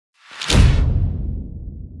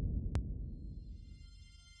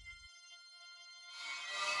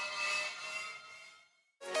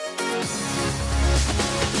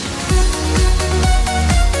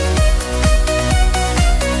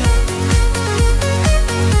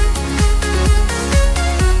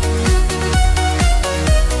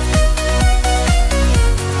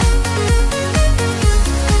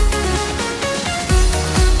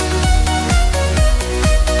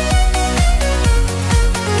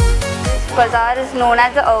Bazaar is known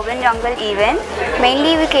as the urban jungle event.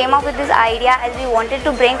 Mainly we came up with this idea as we wanted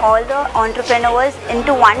to bring all the entrepreneurs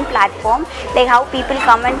into one platform, like how people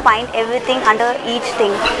come and find everything under each thing.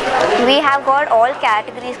 We have got all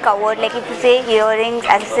categories covered, like if you say earrings,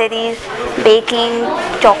 accessories, baking,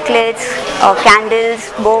 chocolates, candles,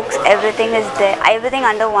 books, everything is there, everything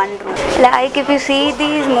under one roof. Like if you see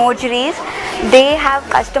these mojeries, they have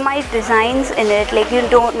customized designs in it, like you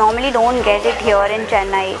normally don't get it here in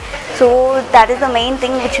Chennai. So that is the main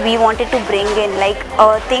thing which we wanted to bring in, like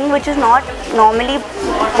a thing which is not normally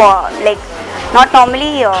found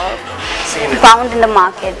in the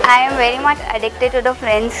market. I am very much addicted to the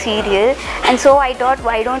Friends serial, and so I thought,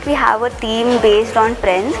 why don't we have a theme based on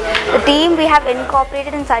Friends. The theme we have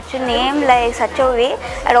incorporated in such a name, like such a way,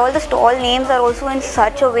 and all the stall names are also in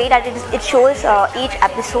such a way that it shows each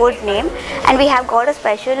episode name. And we have got a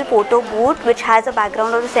special photo booth which has a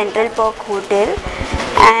background of the Central Park Hotel,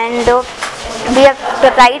 and we have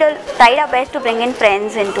tried our best to bring in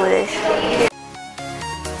Friends into this.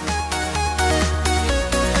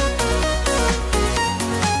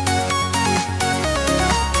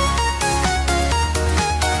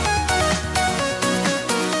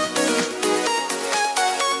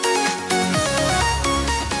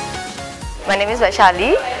 My name is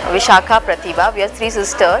Vaishali, Vishakha, Pratibha. We are three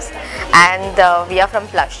sisters, and we are from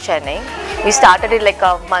Plush, Chennai. We started it like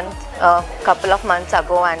a couple of months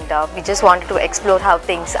ago, and we just wanted to explore how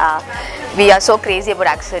things are. We are so crazy about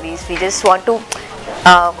accessories. We just want to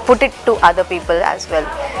put it to other people as well.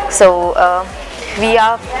 So we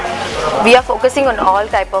are focusing on all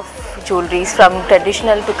type of jewelries, from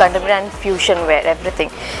traditional to contemporary and fusion wear, everything.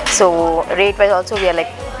 So rate wise also we are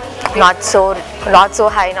like not so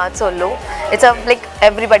high, not so low. It's like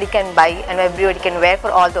everybody can buy and everybody can wear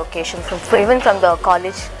for all the occasions, even from the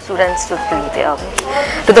college students to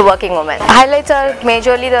the working women. Highlights are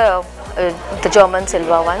majorly the German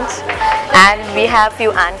silver ones, and we have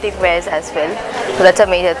few antique wares as well. So that's a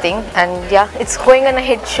major thing, and yeah, it's going on a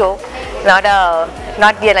hit show. Not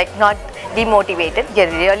demotivated.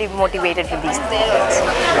 You're really motivated with these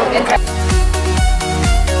things.